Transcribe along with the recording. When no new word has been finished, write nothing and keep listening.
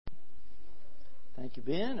Thank you,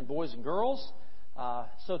 Ben, and boys and girls.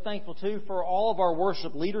 So thankful, too, for all of our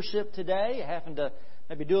worship leadership today. Having to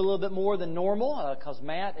maybe do a little bit more than normal because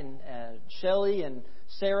Matt and Shelley and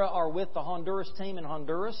Sarah are with the Honduras team in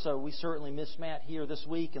Honduras. So we certainly miss Matt here this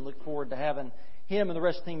week and look forward to having him and the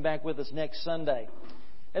rest of the team back with us next Sunday.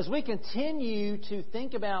 As we continue to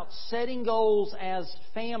think about setting goals as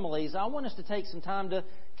families, I want us to take some time to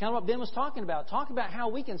kind of what Ben was talking about. Talk about how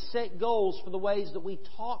we can set goals for the ways that we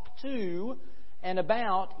talk to and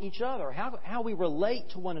about each other, how we relate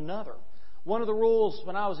to one another. One of the rules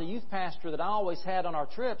when I was a youth pastor that I always had on our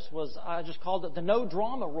trips was I just called it the no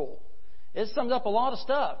drama rule. It sums up a lot of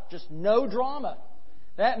stuff, just no drama.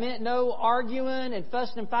 That meant no arguing and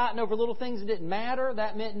fussing and fighting over little things that didn't matter.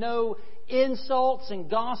 That meant no insults and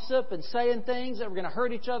gossip and saying things that were going to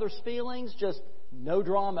hurt each other's feelings. Just no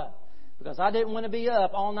drama. Because I didn't want to be up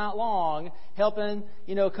all night long helping,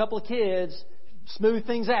 a couple of kids smooth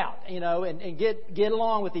things out, and get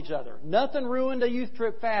along with each other. Nothing ruined a youth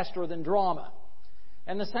trip faster than drama.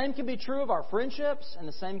 And the same can be true of our friendships, and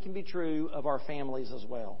the same can be true of our families as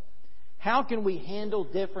well. How can we handle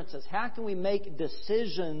differences? How can we make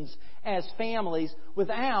decisions as families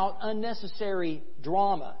without unnecessary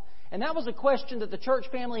drama? And that was a question that the church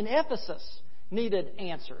family in Ephesus needed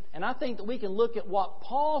answered. And I think that we can look at what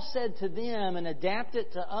Paul said to them and adapt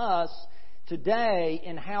it to us today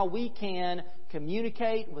in how we can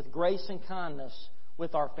communicate with grace and kindness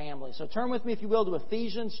with our families. So turn with me, if you will, to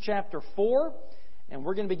Ephesians chapter 4. And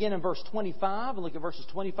we're going to begin in verse 25 and look at verses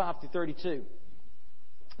 25 through 32.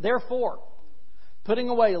 Therefore, putting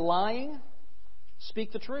away lying,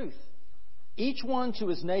 speak the truth, each one to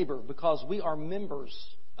his neighbor, because we are members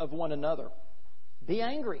of one another. Be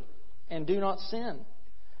angry and do not sin.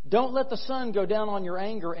 Don't let the sun go down on your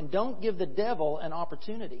anger, and don't give the devil an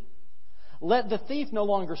opportunity. Let the thief no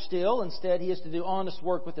longer steal. Instead, he is to do honest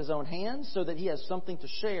work with his own hands, so that he has something to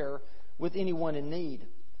share with anyone in need.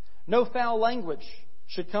 No foul language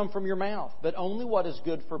should come from your mouth, but only what is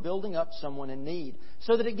good for building up someone in need,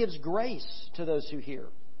 so that it gives grace to those who hear.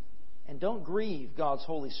 And don't grieve God's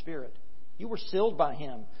Holy Spirit. You were sealed by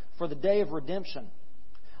Him for the day of redemption.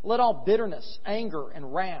 Let all bitterness, anger,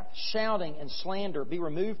 and wrath, shouting, and slander be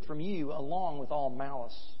removed from you, along with all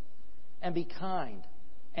malice. And be kind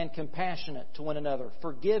and compassionate to one another,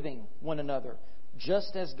 forgiving one another,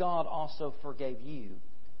 just as God also forgave you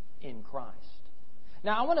in Christ.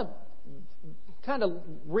 Now, I want to kind of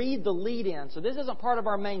read the lead-in. So this isn't part of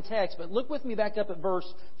our main text, but look with me back up at verse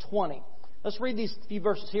 20. Let's read these few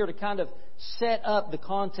verses here to kind of set up the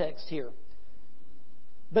context here.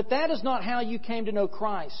 But that is not how you came to know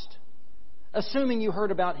Christ, assuming you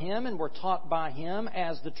heard about Him and were taught by Him,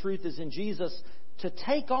 as the truth is in Jesus, to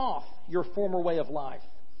take off your former way of life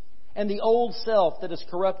and the old self that is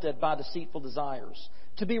corrupted by deceitful desires,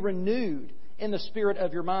 to be renewed in the spirit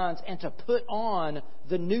of your minds, and to put on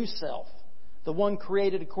the new self, the one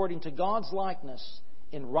created according to God's likeness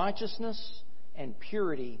in righteousness and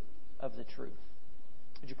purity of the truth.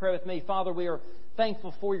 Would you pray with me? Father, we are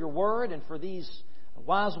thankful for your word and for these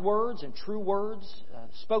wise words and true words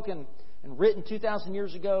spoken and written 2,000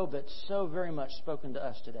 years ago, but so very much spoken to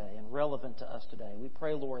us today and relevant to us today. We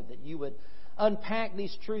pray, Lord, that you would unpack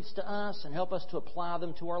these truths to us and help us to apply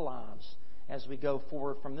them to our lives as we go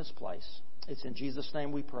forward from this place. It's in Jesus'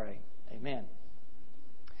 name we pray. Amen.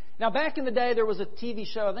 Now, back in the day, there was a TV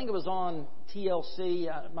show, I think it was on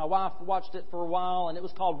TLC. My wife watched it for a while, and it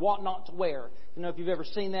was called What Not to Wear. I don't know if you've ever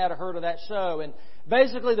seen that or heard of that show. And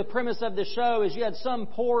basically, the premise of this show is you had some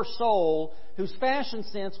poor soul whose fashion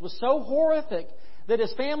sense was so horrific that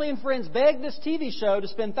his family and friends begged this TV show to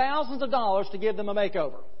spend thousands of dollars to give them a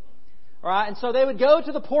makeover. All right? And so they would go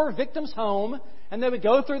to the poor victim's home, and they would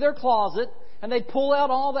go through their closet, and they'd pull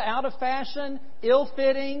out all the out-of-fashion,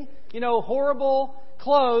 ill-fitting, horrible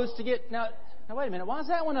clothes to get... Now, wait a minute. Why is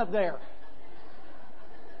that one up there?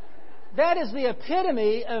 That is the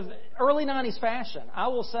epitome of early 90s fashion, I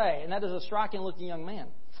will say. And that is a striking-looking young man.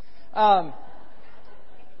 All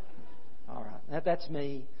right. That's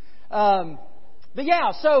me. But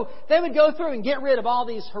yeah, so they would go through and get rid of all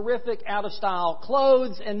these horrific, out-of-style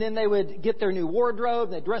clothes, and then they would get their new wardrobe,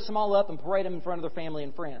 and they'd dress them all up and parade them in front of their family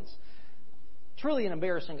and friends. Truly an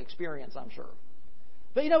embarrassing experience, I'm sure.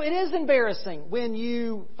 But it is embarrassing when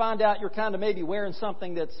you find out you're kind of maybe wearing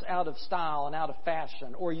something that's out of style and out of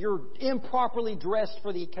fashion, or you're improperly dressed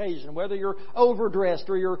for the occasion, whether you're overdressed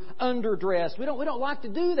or you're underdressed. We don't like to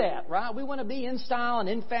do that, right? We want to be in style and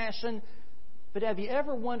in fashion. But have you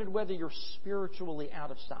ever wondered whether you're spiritually out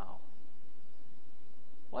of style?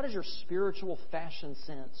 What is your spiritual fashion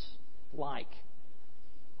sense like?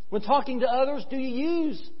 When talking to others, do you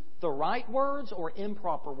use the right words or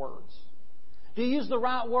improper words? Do you use the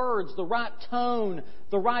right words, the right tone,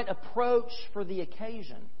 the right approach for the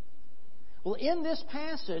occasion? Well, in this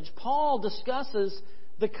passage, Paul discusses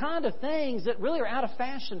the kind of things that really are out of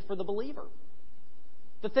fashion for the believer.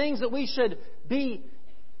 The things that we should be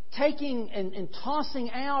taking and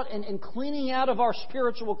tossing out and cleaning out of our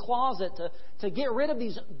spiritual closet to get rid of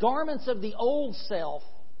these garments of the old self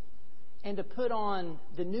and to put on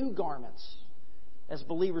the new garments as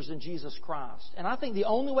believers in Jesus Christ. And I think the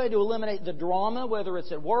only way to eliminate the drama, whether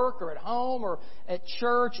it's at work or at home or at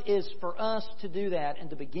church, is for us to do that and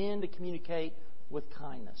to begin to communicate with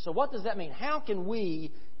kindness. So what does that mean? How can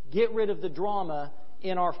we get rid of the drama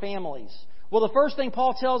in our families? Well, the first thing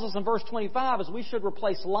Paul tells us in verse 25 is we should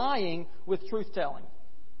replace lying with truth-telling.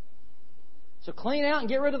 So clean out and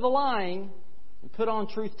get rid of the lying and put on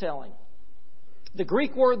truth-telling. The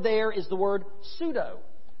Greek word there is the word pseudo.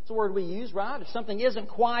 It's a word we use, right? If something isn't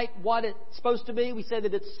quite what it's supposed to be, we say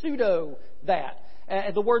that it's pseudo that.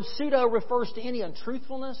 The word pseudo refers to any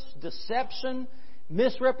untruthfulness, deception,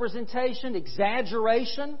 misrepresentation,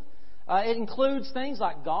 exaggeration. It includes things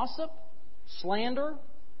like gossip, slander,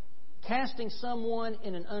 casting someone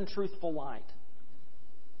in an untruthful light.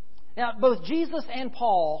 Now, both Jesus and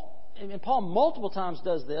Paul multiple times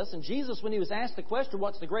does this, and Jesus, when he was asked the question,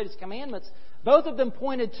 what's the greatest commandments, both of them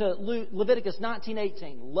pointed to Leviticus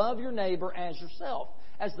 19:18, love your neighbor as yourself,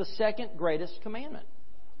 as the second greatest commandment.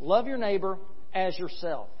 Love your neighbor as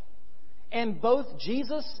yourself. And both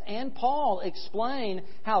Jesus and Paul explain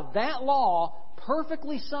how that law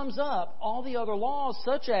perfectly sums up all the other laws,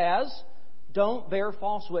 such as don't bear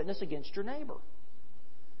false witness against your neighbor.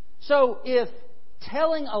 So if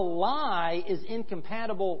telling a lie is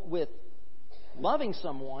incompatible with loving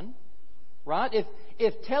someone, right?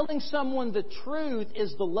 If telling someone the truth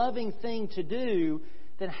is the loving thing to do,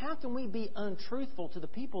 then how can we be untruthful to the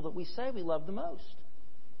people that we say we love the most?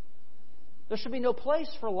 There should be no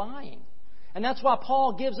place for lying. And that's why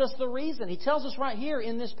Paul gives us the reason. He tells us right here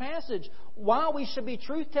in this passage why we should be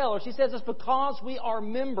truth-tellers. He says it's because we are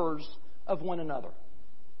members of one another.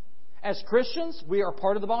 As Christians, we are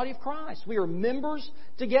part of the body of Christ. We are members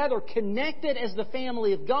together, connected as the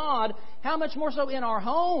family of God. How much more so in our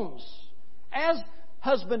homes, as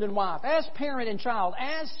husband and wife, as parent and child,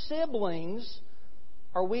 as siblings,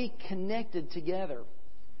 are we connected together?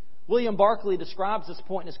 William Barclay describes this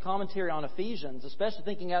point in his commentary on Ephesians, especially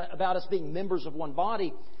thinking about us being members of one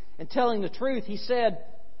body and telling the truth. He said,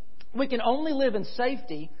 we can only live in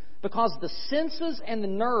safety because the senses and the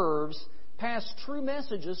nerves pass true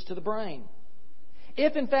messages to the brain.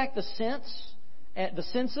 If, in fact, the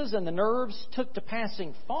senses and the nerves took to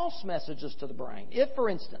passing false messages to the brain, if, for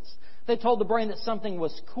instance, they told the brain that something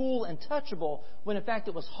was cool and touchable when, in fact,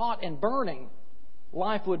 it was hot and burning,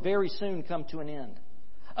 life would very soon come to an end.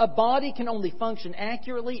 A body can only function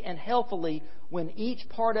accurately and healthily when each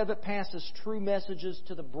part of it passes true messages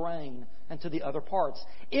to the brain and to the other parts.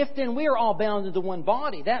 If then we are all bound into one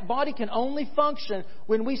body, that body can only function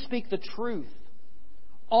when we speak the truth.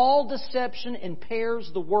 All deception impairs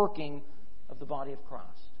the working of the body of Christ.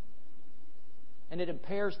 And it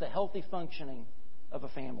impairs the healthy functioning of a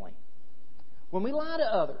family. When we lie to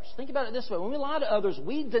others, think about it this way. When we lie to others,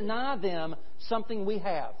 we deny them something we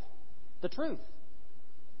have. The truth.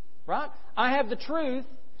 Right? I have the truth,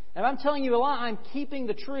 and if I'm telling you a lie, I'm keeping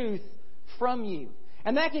the truth from you.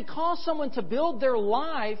 And that can cause someone to build their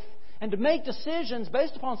life and to make decisions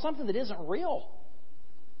based upon something that isn't real.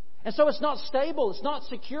 And so it's not stable, it's not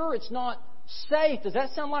secure, it's not safe. Does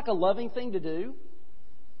that sound like a loving thing to do?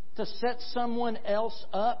 To set someone else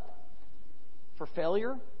up for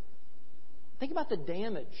failure? Think about the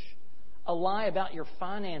damage a lie about your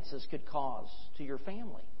finances could cause to your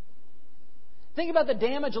family. Think about the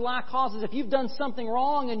damage a lie causes. If you've done something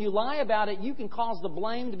wrong and you lie about it, you can cause the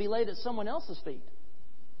blame to be laid at someone else's feet.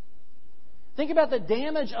 Think about the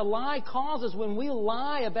damage a lie causes when we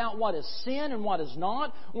lie about what is sin and what is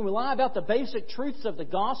not. When we lie about the basic truths of the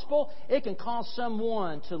gospel, it can cause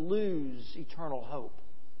someone to lose eternal hope.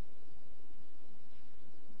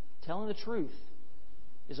 Telling the truth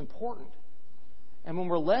is important. And when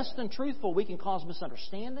we're less than truthful, we can cause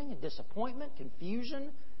misunderstanding and disappointment,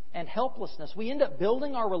 confusion, and helplessness. We end up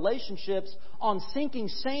building our relationships on sinking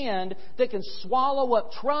sand that can swallow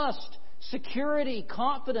up trust, security,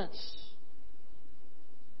 confidence.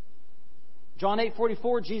 John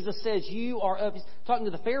 8:44, Jesus says, he's talking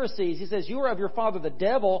to the Pharisees, he says, you are of your father the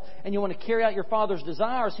devil, and you want to carry out your father's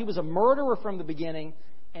desires. He was a murderer from the beginning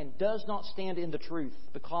and does not stand in the truth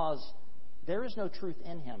because there is no truth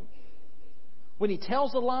in him. When he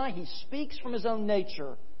tells a lie, he speaks from his own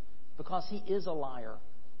nature because he is a liar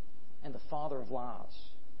and the father of lies.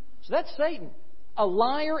 So that's Satan. A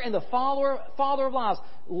liar and the father of lies.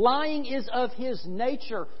 Lying is of his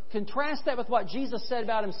nature. Contrast that with what Jesus said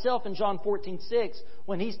about himself in John 14:6,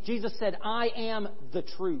 when Jesus said, I am the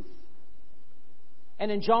truth.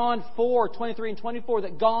 And in John 4:23 and 24,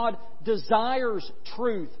 that God desires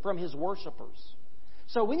truth from His worshipers.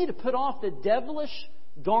 So we need to put off the devilish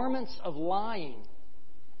garments of lying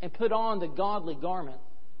and put on the godly garment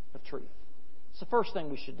of truth. It's the first thing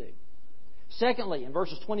we should do. Secondly, in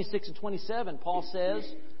verses 26 and 27, Paul says,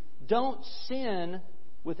 don't sin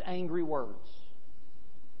with angry words.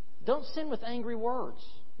 Don't sin with angry words.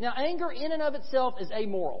 Now, anger in and of itself is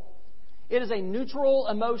amoral. It is a neutral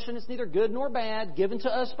emotion. It's neither good nor bad, given to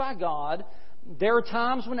us by God. There are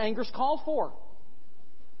times when anger is called for.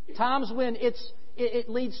 Times when it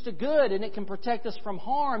leads to good and it can protect us from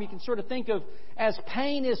harm. You can sort of think of, as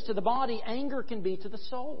pain is to the body, anger can be to the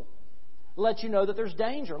soul. Let you know that there's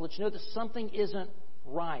danger. Let you know that something isn't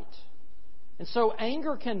right. And so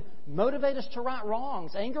anger can motivate us to right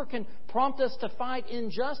wrongs. Anger can prompt us to fight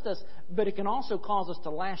injustice, but it can also cause us to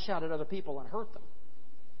lash out at other people and hurt them.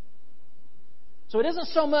 So it isn't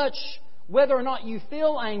so much whether or not you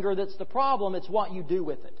feel anger that's the problem, it's what you do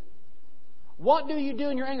with it. What do you do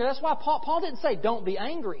in your anger? That's why Paul didn't say don't be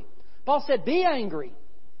angry. Paul said be angry,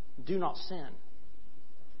 do not sin.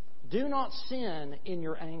 Do not sin in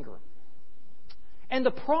your anger. And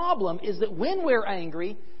the problem is that when we're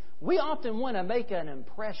angry, we often want to make an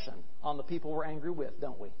impression on the people we're angry with,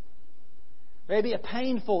 don't we? Maybe a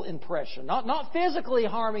painful impression. Not physically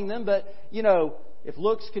harming them, but, if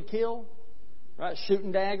looks could kill, right?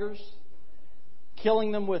 Shooting daggers,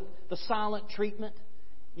 killing them with the silent treatment.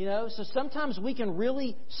 So sometimes we can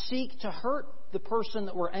really seek to hurt the person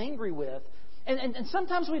that we're angry with. And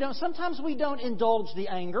sometimes we don't. Sometimes we don't indulge the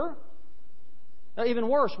anger. Now, even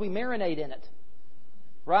worse, we marinate in it.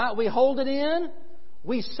 Right? We hold it in,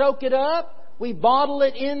 we soak it up, we bottle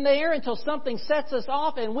it in there until something sets us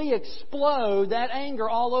off and we explode that anger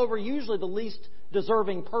all over usually the least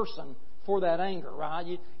deserving person for that anger,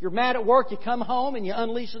 right? You're mad at work, you come home and you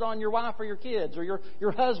unleash it on your wife or your kids or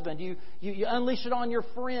your husband. You unleash it on your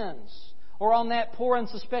friends or on that poor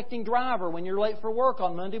unsuspecting driver when you're late for work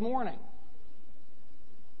on Monday morning.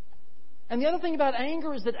 And the other thing about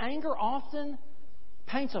anger is that anger often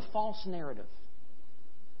paints a false narrative,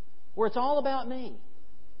 where it's all about me.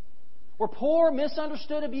 Where poor,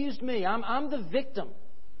 misunderstood, abused me. I'm the victim.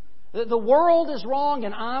 The world is wrong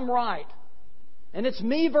and I'm right. And it's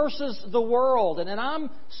me versus the world. And I'm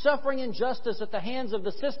suffering injustice at the hands of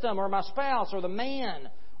the system or my spouse or the man,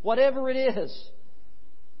 whatever it is.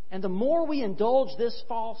 And the more we indulge this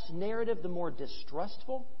false narrative, the more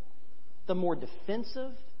distrustful, the more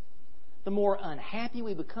defensive, the more unhappy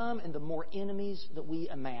we become, and the more enemies that we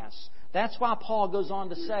amass. That's why Paul goes on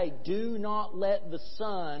to say, do not let the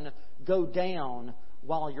sun go down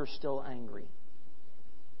while you're still angry.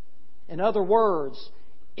 In other words,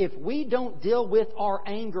 if we don't deal with our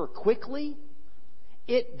anger quickly,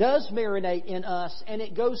 it does marinate in us and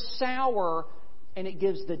it goes sour and it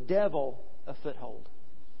gives the devil a foothold.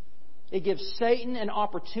 It gives Satan an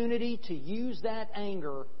opportunity to use that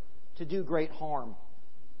anger to do great harm.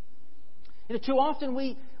 Too often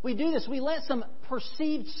we do this. We let some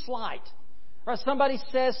perceived slight, right? Somebody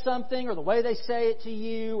says something, or the way they say it to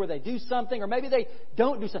you, or they do something, or maybe they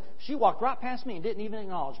don't do something. She walked right past me and didn't even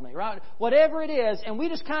acknowledge me, right? Whatever it is, and we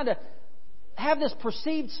just kind of have this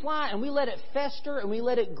perceived slight, and we let it fester, and we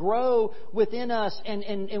let it grow within us, and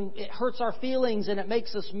it hurts our feelings, and it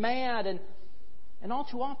makes us mad, and all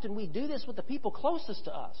too often we do this with the people closest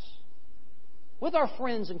to us. With our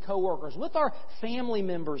friends and coworkers, with our family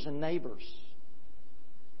members and neighbors.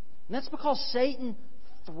 And that's because Satan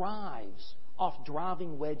thrives off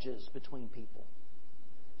driving wedges between people,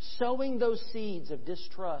 sowing those seeds of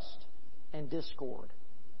distrust and discord.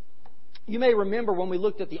 You may remember when we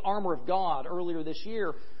looked at the armor of God earlier this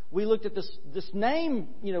year, we looked at this name,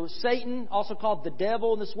 Satan, also called the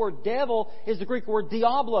devil. And this word devil is the Greek word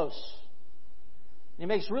diablos. And it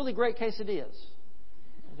makes really great quesadillas.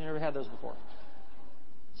 I've never had those before.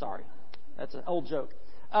 Sorry, that's an old joke.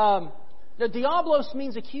 The diablos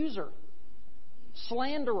means accuser,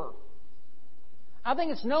 slanderer. I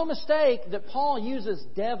think it's no mistake that Paul uses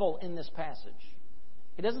devil in this passage.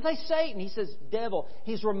 He doesn't say Satan, he says devil.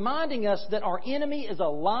 He's reminding us that our enemy is a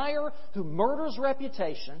liar who murders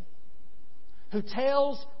reputation, who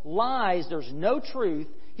tells lies, there's no truth.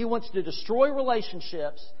 He wants to destroy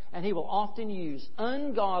relationships, and he will often use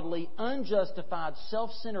ungodly, unjustified,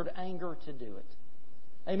 self-centered anger to do it.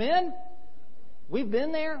 Amen? We've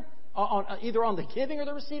been there, either on the giving or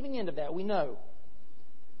the receiving end of that. We know.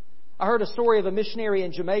 I heard a story of a missionary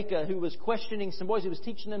in Jamaica who was questioning some boys. He was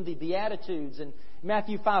teaching them the Beatitudes. And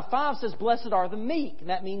Matthew 5:5 says, "Blessed are the meek." And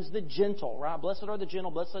that means the gentle, right? Blessed are the gentle,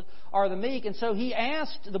 blessed are the meek. And so he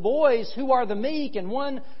asked the boys, "Who are the meek?" And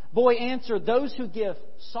one boy answered, "Those who give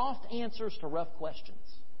soft answers to rough questions."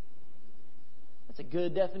 That's a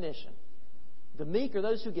good definition. The meek are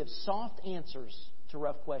those who give soft answers to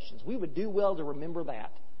rough questions. We would do well to remember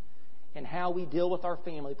that in how we deal with our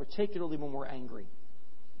family, particularly when we're angry.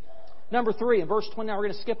 Number 3, in verse 29, we're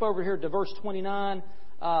going to skip over here to verse 29.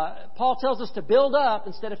 Paul tells us to build up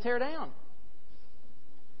instead of tear down.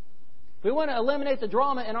 If we want to eliminate the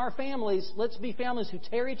drama in our families, let's be families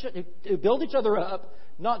who build each other up,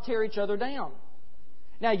 not tear each other down.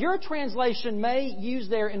 Now, your translation may use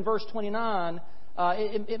there in verse 29,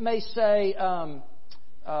 it may say,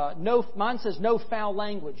 mine says no foul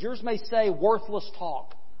language. Yours may say worthless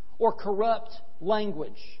talk or corrupt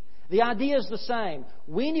language. The idea is the same.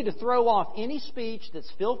 We need to throw off any speech that's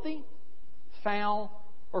filthy, foul,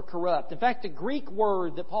 or corrupt. In fact, the Greek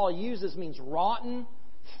word that Paul uses means rotten,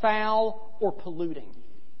 foul, or polluting.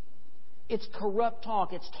 It's corrupt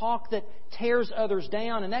talk. It's talk that tears others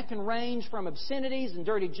down, and that can range from obscenities and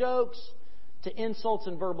dirty jokes to insults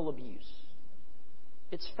and verbal abuse.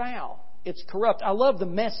 It's foul. It's corrupt. I love the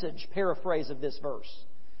Message paraphrase of this verse.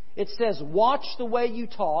 It says, "Watch the way you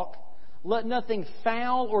talk. Let nothing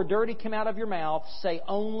foul or dirty come out of your mouth. Say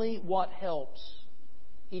only what helps."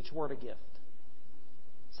 Each word a gift.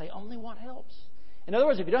 Say only what helps. In other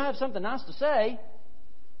words, if you don't have something nice to say,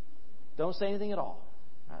 don't say anything at all.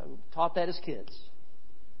 I taught that as kids.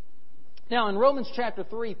 Now, in Romans chapter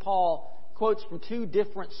 3, Paul quotes from 2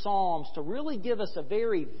 different Psalms to really give us a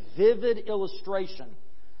very vivid illustration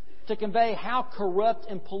to convey how corrupt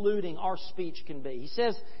and polluting our speech can be. He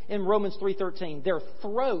says in Romans 3:13, "Their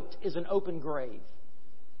throat is an open grave.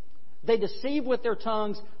 They deceive with their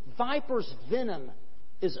tongues. Viper's venom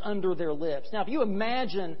is under their lips." Now, if you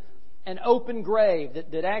imagine an open grave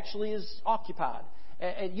that actually is occupied,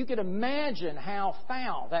 you could imagine how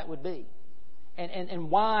foul that would be.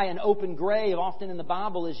 And why an open grave often in the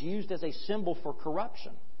Bible is used as a symbol for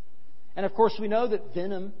corruption. And of course we know that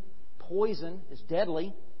venom, poison, is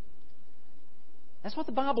deadly. That's what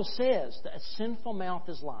the Bible says that a sinful mouth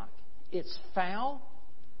is like. It's foul,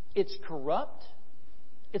 it's corrupt,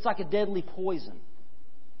 it's like a deadly poison.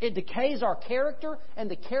 It decays our character and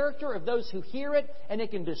the character of those who hear it, and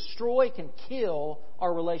it can destroy, it can kill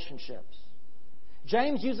our relationships.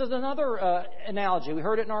 James uses another analogy. We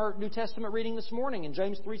heard it in our New Testament reading this morning in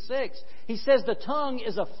James 3:6. He says the tongue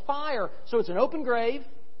is a fire. So it's an open grave,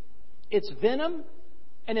 it's venom,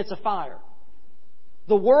 and it's a fire.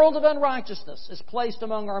 The world of unrighteousness is placed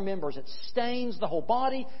among our members. It stains the whole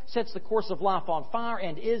body, sets the course of life on fire,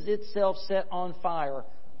 and is itself set on fire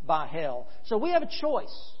by hell. So we have a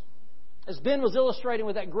choice. As Ben was illustrating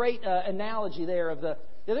with that great analogy there of the...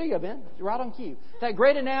 Yeah, there you go, Ben. You're right on cue. That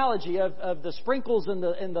great analogy of the sprinkles in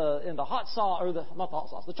the hot sauce, or not the hot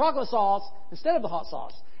sauce, the chocolate sauce instead of the hot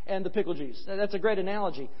sauce, and the pickle juice. That's a great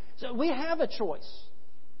analogy. So we have a choice.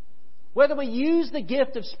 Whether we use the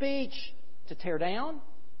gift of speech to tear down,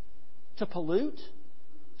 to pollute,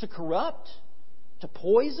 to corrupt, to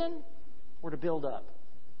poison, or to build up,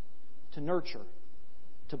 to nurture,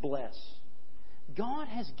 to bless. God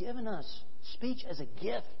has given us speech as a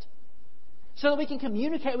gift so that we can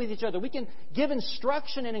communicate with each other. We can give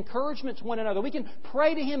instruction and encouragement to one another. We can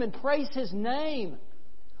pray to Him and praise His name.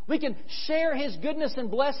 We can share His goodness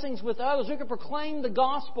and blessings with others. We can proclaim the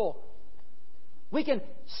gospel. We can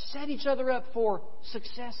set each other up for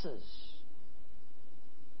successes.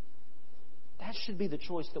 That should be the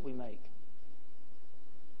choice that we make.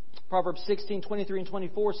 Proverbs 16:23 and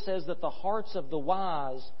 24 says that the hearts of the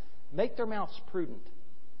wise make their mouths prudent,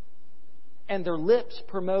 and their lips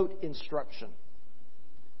promote instruction.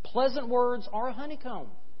 Pleasant words are a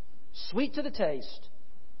honeycomb, sweet to the taste,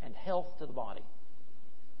 and health to the body.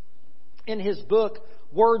 In his book,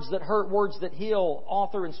 Words That Hurt, Words That Heal,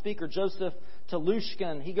 author and speaker Joseph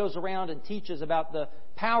Telushkin, he goes around and teaches about the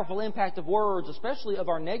powerful impact of words, especially of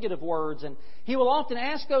our negative words. And he will often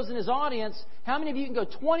ask those in his audience, how many of you can go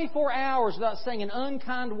 24 hours without saying an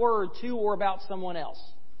unkind word to or about someone else?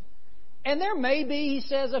 And there may be, he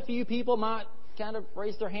says, a few people might kind of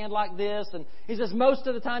raise their hand like this. And he says most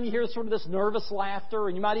of the time you hear sort of this nervous laughter,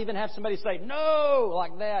 and you might even have somebody say, "No,"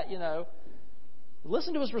 like that, you know.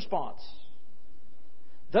 Listen to his response.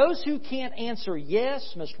 Those who can't answer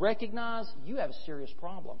yes must recognize you have a serious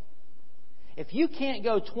problem. If you can't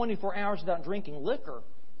go 24 hours without drinking liquor,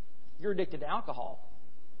 you're addicted to alcohol.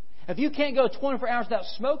 If you can't go 24 hours without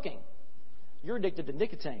smoking, you're addicted to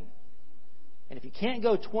nicotine. And if you can't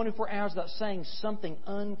go 24 hours without saying something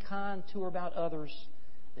unkind to or about others,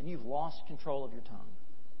 then you've lost control of your tongue.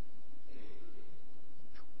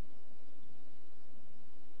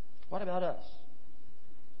 What about us?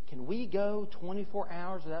 Can we go 24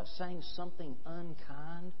 hours without saying something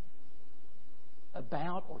unkind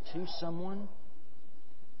about or to someone?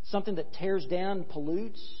 Something that tears down and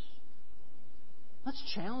pollutes? Let's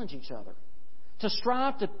challenge each other to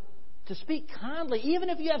strive to speak kindly, even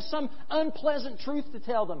if you have some unpleasant truth to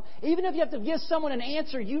tell them. Even if you have to give someone an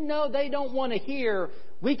answer you know they don't want to hear,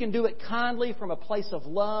 we can do it kindly from a place of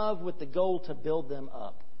love with the goal to build them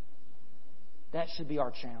up. That should be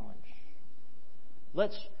our challenge.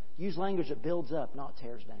 Let's use language that builds up, not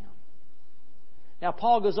tears down. Now,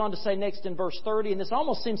 Paul goes on to say next in verse 30, and this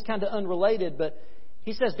almost seems kind of unrelated, but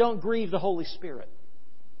he says, don't grieve the Holy Spirit.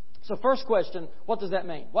 So first question, what does that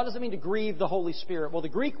mean? What does it mean to grieve the Holy Spirit? Well, the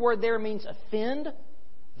Greek word there means offend,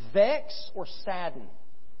 vex, or sadden.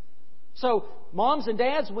 So, moms and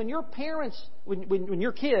dads, when your parents, when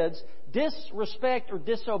your kids disrespect or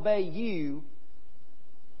disobey you,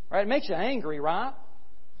 right, it makes you angry, right?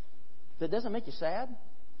 But it doesn't make you sad.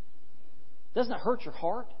 Doesn't it hurt your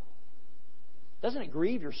heart? Doesn't it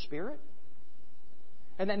grieve your spirit?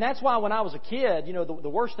 And that's why when I was a kid, the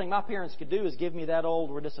worst thing my parents could do is give me that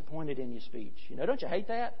old "we're disappointed in you" speech. Don't you hate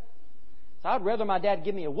that? So I'd rather my dad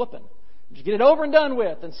give me a whooping. Just get it over and done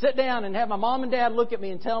with and sit down and have my mom and dad look at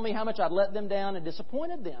me and tell me how much I'd let them down and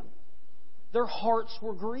disappointed them. Their hearts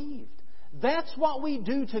were grieved. That's what we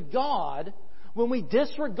do to God when we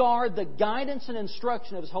disregard the guidance and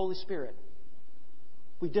instruction of His Holy Spirit.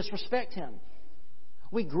 We disrespect Him.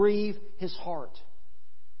 We grieve His heart.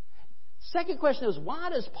 Second question is,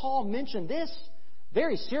 why does Paul mention this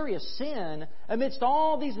very serious sin amidst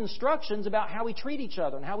all these instructions about how we treat each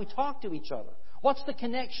other and how we talk to each other? What's the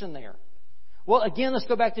connection there? Well, again, let's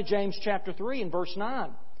go back to James chapter 3 and verse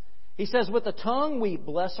 9. He says, with the tongue we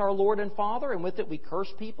bless our Lord and Father, and with it we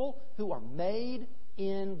curse people who are made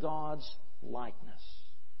in God's likeness.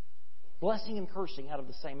 Blessing and cursing out of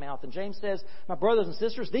the same mouth. And James says, my brothers and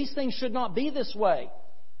sisters, these things should not be this way.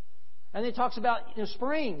 And then he talks about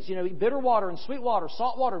springs, bitter water and sweet water,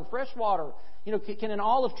 salt water and fresh water. Can an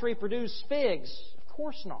olive tree produce figs? Of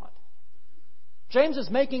course not. James is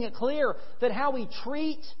making it clear that how we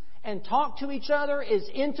treat and talk to each other is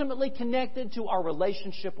intimately connected to our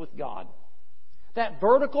relationship with God. That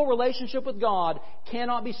vertical relationship with God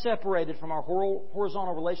cannot be separated from our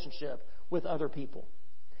horizontal relationship with other people.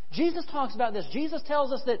 Jesus talks about this. Jesus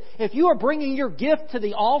tells us that if you are bringing your gift to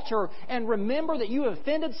the altar and remember that you have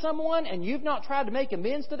offended someone and you've not tried to make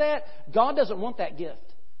amends to that, God doesn't want that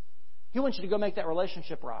gift. He wants you to go make that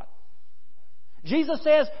relationship right. Jesus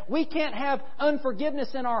says we can't have unforgiveness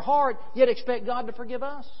in our heart yet expect God to forgive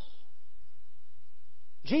us.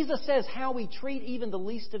 Jesus says how we treat even the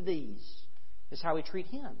least of these is how we treat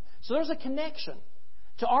Him. So there's a connection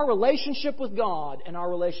to our relationship with God and our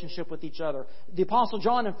relationship with each other. The Apostle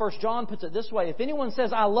John in 1 John puts it this way: if anyone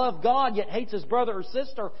says, I love God, yet hates his brother or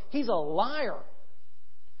sister, he's a liar.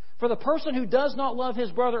 For the person who does not love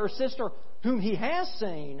his brother or sister whom he has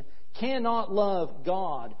seen cannot love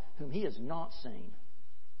God whom he has not seen.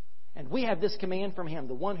 And we have this command from Him: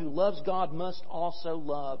 the one who loves God must also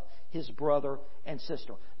love his brother and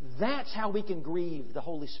sister. That's how we can grieve the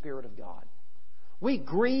Holy Spirit of God. We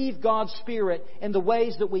grieve God's Spirit in the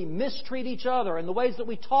ways that we mistreat each other, in the ways that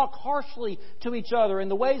we talk harshly to each other, in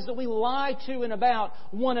the ways that we lie to and about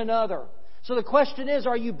one another. So the question is,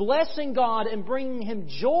 are you blessing God and bringing Him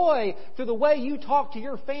joy through the way you talk to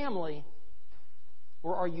your family?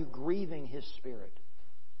 Or are you grieving His Spirit?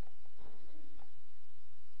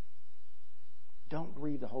 Don't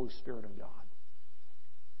grieve the Holy Spirit of God.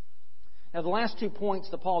 Now, the last 2 points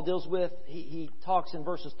that Paul deals with, he talks in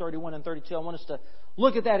verses 31 and 32. I want us to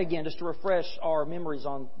look at that again just to refresh our memories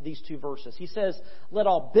on these 2 verses. He says, let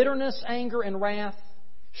all bitterness, anger, and wrath,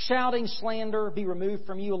 shouting, slander be removed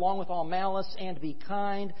from you, along with all malice, and be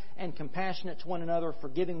kind and compassionate to one another,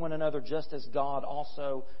 forgiving one another just as God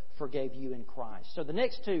also forgave you in Christ. So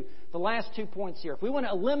the last 2 points here. If we want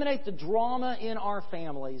to eliminate the drama in our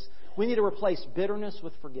families, we need to replace bitterness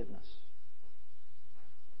with forgiveness.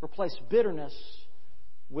 Replace bitterness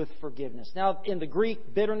with forgiveness. Now, in the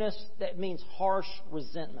Greek, bitterness, that means harsh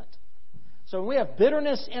resentment. So when we have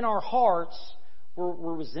bitterness in our hearts, we're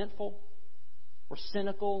resentful, we're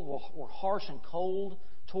cynical, we're harsh and cold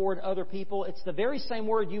toward other people. It's the very same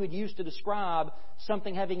word you would use to describe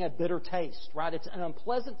something having a bitter taste, right? It's an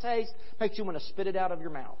unpleasant taste, makes you want to spit it out of your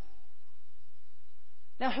mouth.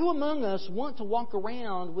 Now, who among us want to walk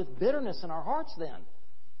around with bitterness in our hearts then?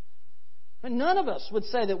 But none of us would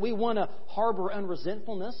say that we want to harbor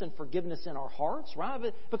unresentfulness and forgiveness in our hearts, right?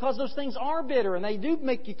 Because those things are bitter and they do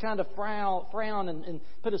make you kind of frown and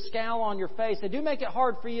put a scowl on your face. They do make it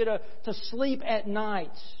hard for you to sleep at night.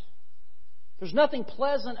 There's nothing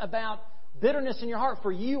pleasant about bitterness in your heart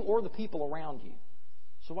for you or the people around you.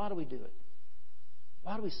 So why do we do it?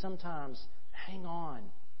 Why do we sometimes hang on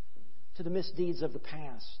to the misdeeds of the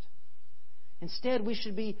past? Instead, we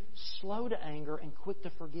should be slow to anger and quick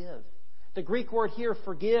to forgive. The Greek word here,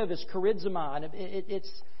 forgive, is charizomai. Its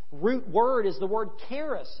root word is the word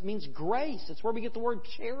charis. It means grace. It's where we get the word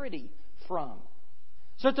charity from.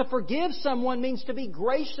 So to forgive someone means to be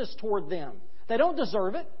gracious toward them. They don't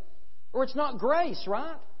deserve it, or it's not grace,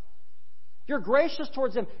 right? You're gracious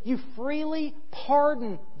towards them. You freely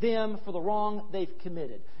pardon them for the wrong they've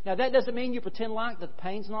committed. Now, that doesn't mean you pretend like the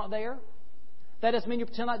pain's not there. That doesn't mean you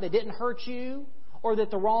pretend like they didn't hurt you, or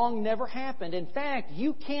that the wrong never happened. In fact,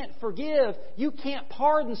 you can't forgive, you can't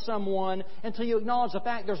pardon someone until you acknowledge the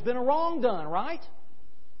fact there's been a wrong done, right?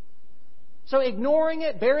 So ignoring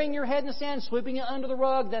it, burying your head in the sand, sweeping it under the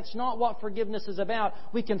rug, that's not what forgiveness is about.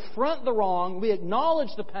 We confront the wrong, we acknowledge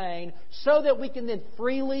the pain, so that we can then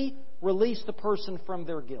freely release the person from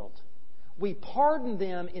their guilt. We pardon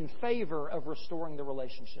them in favor of restoring the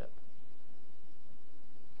relationship.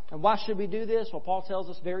 And why should we do this? Well, Paul tells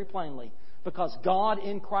us very plainly. Because God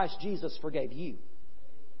in Christ Jesus forgave you.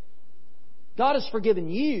 God has forgiven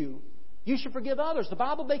you. You should forgive others. The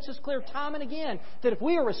Bible makes this clear time and again that if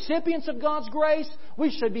we are recipients of God's grace, we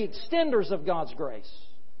should be extenders of God's grace.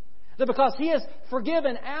 That because He has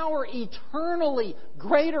forgiven our eternally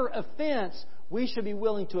greater offense, we should be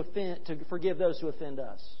willing to forgive those who offend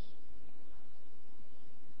us.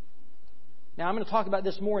 Now, I'm going to talk about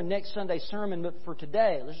this more in next Sunday's sermon, but for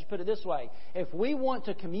today, let's just put it this way. If we want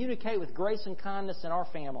to communicate with grace and kindness in our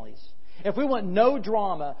families, if we want no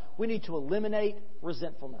drama, we need to eliminate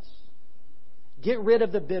resentfulness. Get rid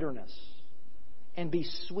of the bitterness. And be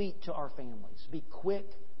sweet to our families. Be quick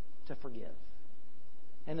to forgive.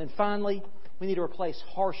 And then finally, we need to replace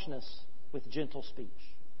harshness with gentle speech.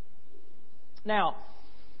 Now,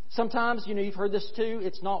 sometimes, you've heard this too.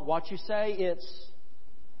 It's not what you say, it's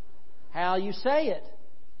how you say it.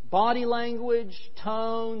 Body language,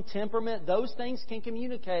 tone, temperament, those things can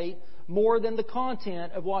communicate more than the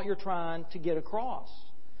content of what you're trying to get across.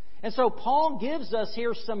 And so Paul gives us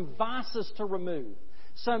here some vices to remove.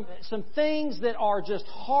 Some things that are just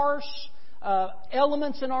harsh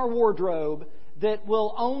elements in our wardrobe that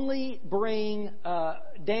will only bring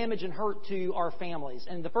damage and hurt to our families.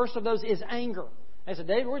 And the first of those is anger. I said,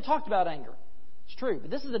 David, we already talked about anger. It's true,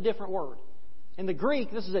 but this is a different word. In the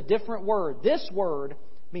Greek, this is a different word. This word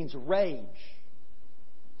means rage,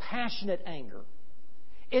 passionate anger.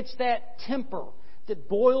 It's that temper that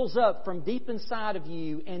boils up from deep inside of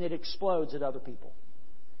you and it explodes at other people.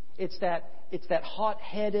 It's that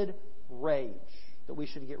hot-headed rage that we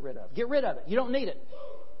should get rid of. Get rid of it. You don't need it.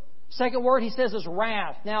 Second word he says is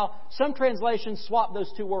wrath. Now, some translations swap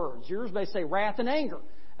those two words. Yours may say wrath and anger.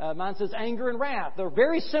 Mine says anger and wrath. They're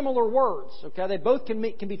very similar words. Okay, they both can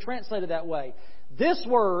be translated that way. This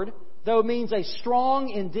word, though, means a strong,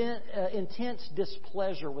 intense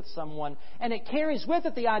displeasure with someone, and it carries with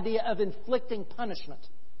it the idea of inflicting punishment.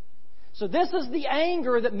 So this is the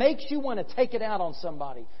anger that makes you want to take it out on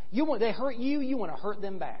somebody. They hurt you, you want to hurt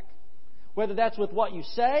them back. Whether that's with what you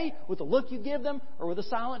say, with the look you give them, or with a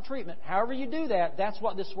silent treatment. However you do that, that's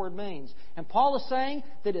what this word means. And Paul is saying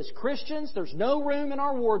that as Christians, there's no room in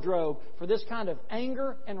our wardrobe for this kind of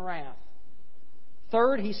anger and wrath.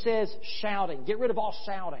 Third, he says shouting. Get rid of all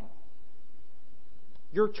shouting.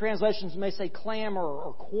 Your translations may say clamor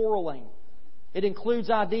or quarreling. It includes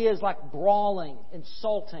ideas like brawling,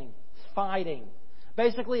 insulting, fighting.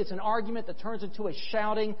 Basically, it's an argument that turns into a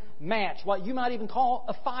shouting match, what you might even call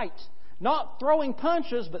a fight. Not throwing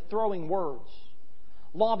punches, but throwing words.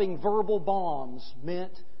 Lobbing verbal bombs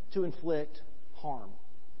meant to inflict harm.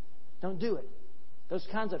 Don't do it. Those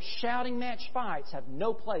kinds of shouting match fights have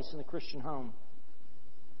no place in the Christian home.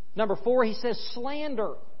 Number 4, he says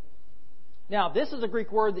slander. Now, this is a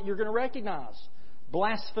Greek word that you're going to recognize.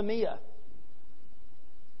 Blasphemia.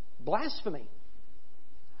 Blasphemy.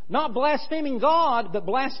 Not blaspheming God, but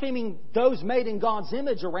blaspheming those made in God's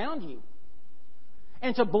image around you.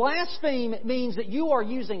 And to blaspheme means that you are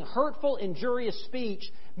using hurtful, injurious speech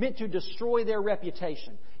meant to destroy their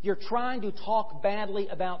reputation. You're trying to talk badly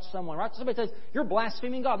about someone, right? Somebody says, you're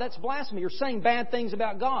blaspheming God. That's blasphemy. You're saying bad things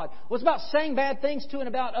about God. Well, it's about saying bad things to and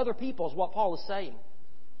about other people is what Paul is saying.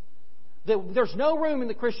 There's no room in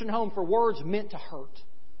the Christian home for words meant to hurt,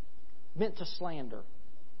 meant to slander.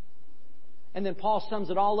 And then Paul sums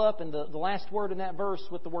it all up in the last word in that verse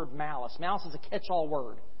with the word malice. Malice is a catch-all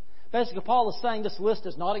word. Basically, Paul is saying this list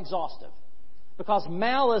is not exhaustive. Because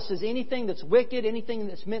malice is anything that's wicked, anything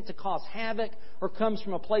that's meant to cause havoc, or comes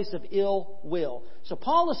from a place of ill will. So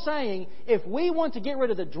Paul is saying, if we want to get rid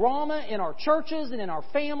of the drama in our churches and in our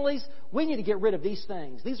families, we need to get rid of these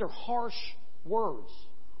things. These are harsh words,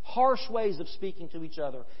 harsh ways of speaking to each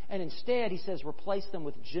other. And instead, he says, replace them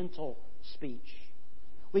with gentle speech.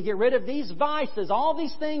 We get rid of these vices, all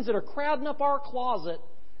these things that are crowding up our closet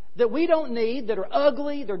that we don't need, that are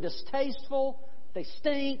ugly, they're distasteful, they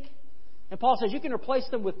stink. And Paul says you can replace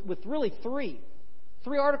them with really three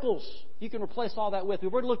articles you can replace all that with.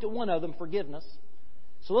 We've already looked at one of them, forgiveness.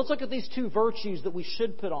 So let's look at these two virtues that we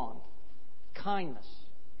should put on. Kindness.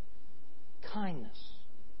 Kindness.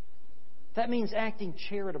 That means acting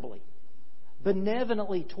charitably,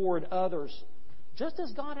 benevolently toward others, just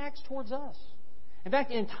as God acts towards us. In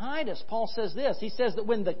fact, in Titus, Paul says this. He says that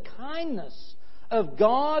when the kindness of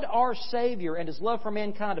God our Savior and His love for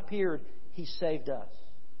mankind appeared, He saved us.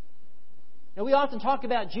 Now, we often talk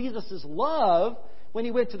about Jesus' love when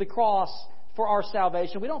He went to the cross for our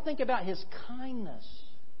salvation. We don't think about His kindness.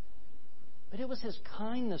 But it was His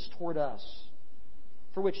kindness toward us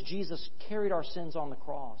for which Jesus carried our sins on the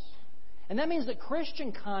cross. And that means that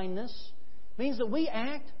Christian kindness means that we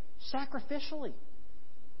act sacrificially.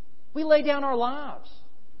 We lay down our lives.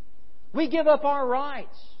 We give up our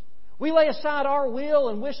rights. We lay aside our will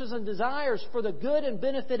and wishes and desires for the good and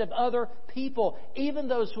benefit of other people, even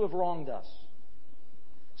those who have wronged us.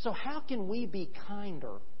 So how can we be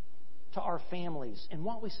kinder to our families in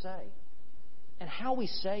what we say and how we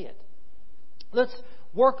say it? Let's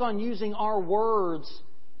work on using our words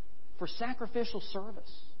for sacrificial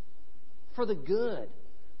service, for the good,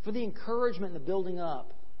 for the encouragement and the building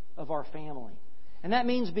up of our family. And that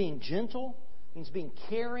means being gentle, means being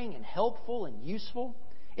caring and helpful and useful.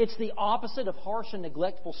 It's the opposite of harsh and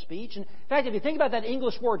neglectful speech. And in fact, if you think about that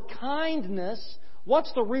English word kindness,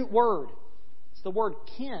 what's the root word? It's the word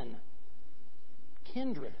kin.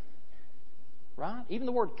 Kindred. Right? Even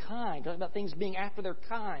the word kind, talking about things being after their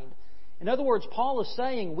kind. In other words, Paul is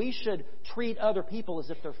saying we should treat other people as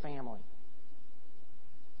if they're family.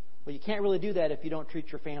 Well, you can't really do that if you don't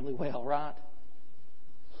treat your family well, right?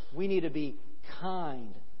 We need to be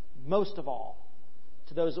kind, most of all,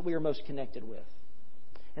 to those that we are most connected with.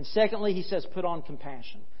 And secondly, he says, put on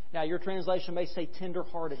compassion. Now, your translation may say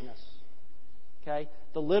tenderheartedness. Okay?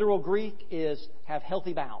 The literal Greek is have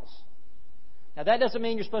healthy bowels. Now, that doesn't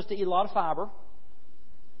mean you're supposed to eat a lot of fiber.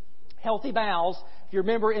 Healthy bowels, if you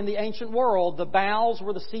remember in the ancient world, the bowels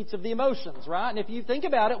were the seats of the emotions, right? And if you think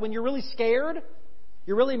about it, when you're really scared,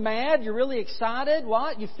 you're really mad, you're really excited,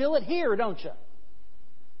 what? You feel it here, don't you?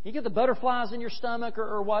 You get the butterflies in your stomach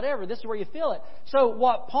or whatever. This is where you feel it. So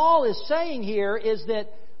what Paul is saying here is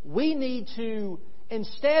that we need to,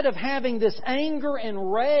 instead of having this anger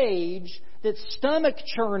and rage that's stomach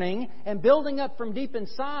churning and building up from deep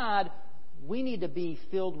inside, we need to be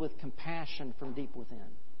filled with compassion from deep within.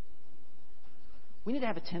 We need to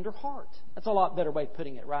have a tender heart. That's a lot better way of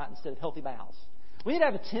putting it, right? Instead of healthy bowels. We need to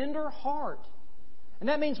have a tender heart. And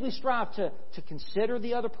that means we strive to consider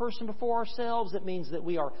the other person before ourselves. It means that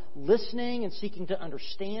we are listening and seeking to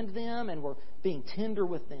understand them, and we're being tender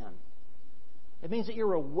with them. It means that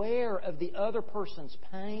you're aware of the other person's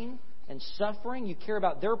pain and suffering. You care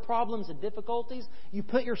about their problems and difficulties. You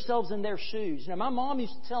put yourselves in their shoes. You know, my mom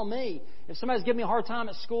used to tell me, if somebody's giving me a hard time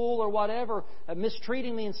at school or whatever,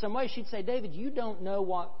 mistreating me in some way, she'd say, David, you don't know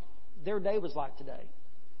what their day was like today.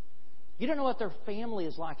 You don't know what their family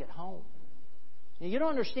is like at home. You don't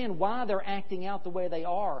understand why they're acting out the way they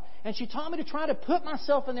are. And she taught me to try to put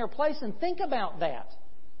myself in their place and think about that.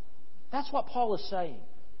 That's what Paul is saying.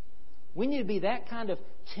 We need to be that kind of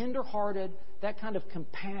tender-hearted, that kind of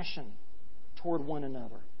compassion toward one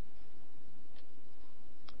another.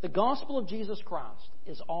 The gospel of Jesus Christ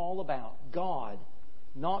is all about God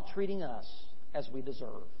not treating us as we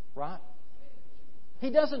deserve, right?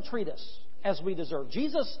 He doesn't treat us as we deserve.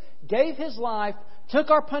 Jesus gave His life, took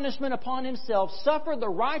our punishment upon Himself, suffered the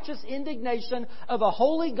righteous indignation of a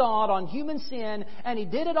holy God on human sin, and He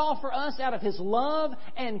did it all for us out of His love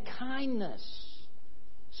and kindness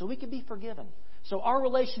so we could be forgiven, so our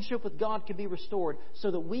relationship with God could be restored, so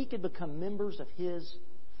that we could become members of His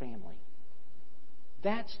family.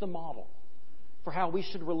 That's the model for how we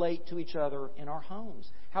should relate to each other in our homes,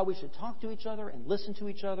 how we should talk to each other and listen to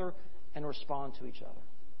each other and respond to each other.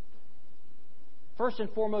 First and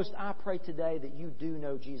foremost, I pray today that you do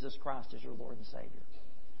know Jesus Christ as your Lord and Savior.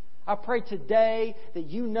 I pray today that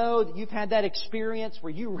you know that you've had that experience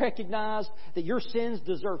where you recognized that your sins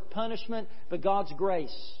deserve punishment, but God's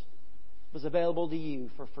grace was available to you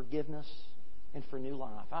for forgiveness and for new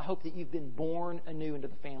life. I hope that you've been born anew into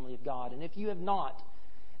the family of God. And if you have not,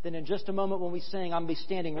 then in just a moment when we sing, I'm going to be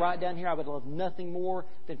standing right down here. I would love nothing more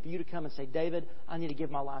than for you to come and say, David, I need to give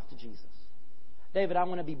my life to Jesus. David, I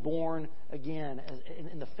want to be born again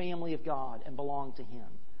in the family of God and belong to Him.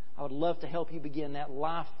 I would love to help you begin that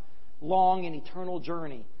lifelong and eternal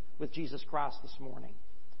journey with Jesus Christ this morning.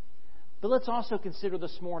 But let's also consider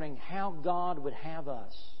this morning how God would have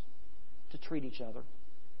us to treat each other.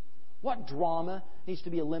 What drama needs to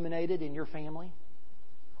be eliminated in your family?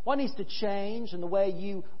 What needs to change in the way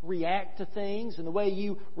you react to things and the way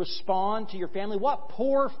you respond to your family? What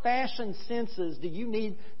poor fashion senses do you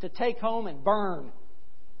need to take home and burn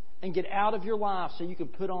and get out of your life so you can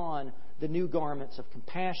put on the new garments of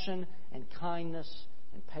compassion and kindness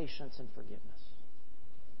and patience and forgiveness?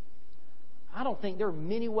 I don't think there are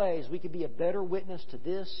many ways we could be a better witness to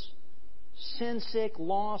this sin-sick,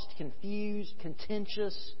 lost, confused,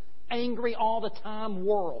 contentious, angry all the time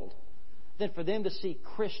world than for them to see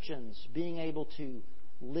Christians being able to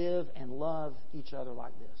live and love each other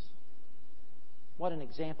like this. What an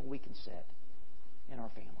example we can set in our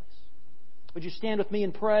families. Would you stand with me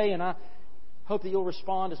and pray? And I hope that you'll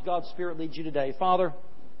respond as God's Spirit leads you today. Father,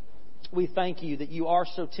 we thank you that you are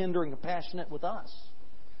so tender and compassionate with us.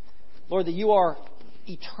 Lord, that you are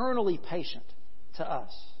eternally patient to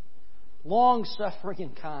us, long-suffering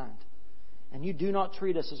and kind, and you do not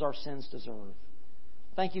treat us as our sins deserve.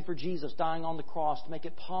 Thank you for Jesus dying on the cross to make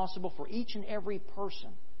it possible for each and every person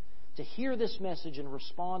to hear this message and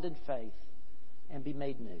respond in faith and be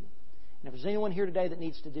made new. And if there's anyone here today that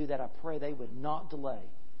needs to do that, I pray they would not delay,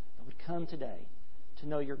 but would come today to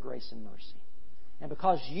know your grace and mercy. And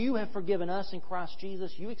because you have forgiven us in Christ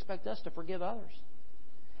Jesus, you expect us to forgive others.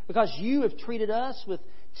 Because you have treated us with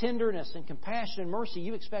tenderness and compassion and mercy,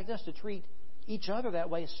 you expect us to treat each other that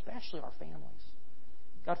way, especially our families.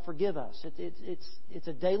 God, forgive us. It's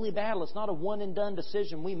a daily battle. It's not a one-and-done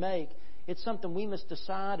decision we make. It's something we must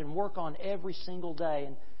decide and work on every single day.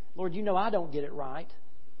 And Lord, you know I don't get it right.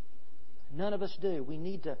 None of us do. We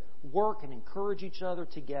need to work and encourage each other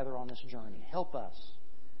together on this journey. Help us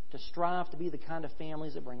to strive to be the kind of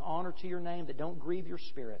families that bring honor to your name, that don't grieve your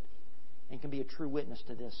Spirit, and can be a true witness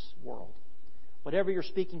to this world. Whatever you're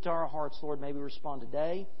speaking to our hearts, Lord, may we respond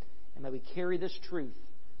today, and may we carry this truth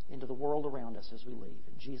into the world around us as we leave.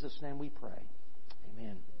 In Jesus' name we pray.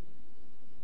 Amen.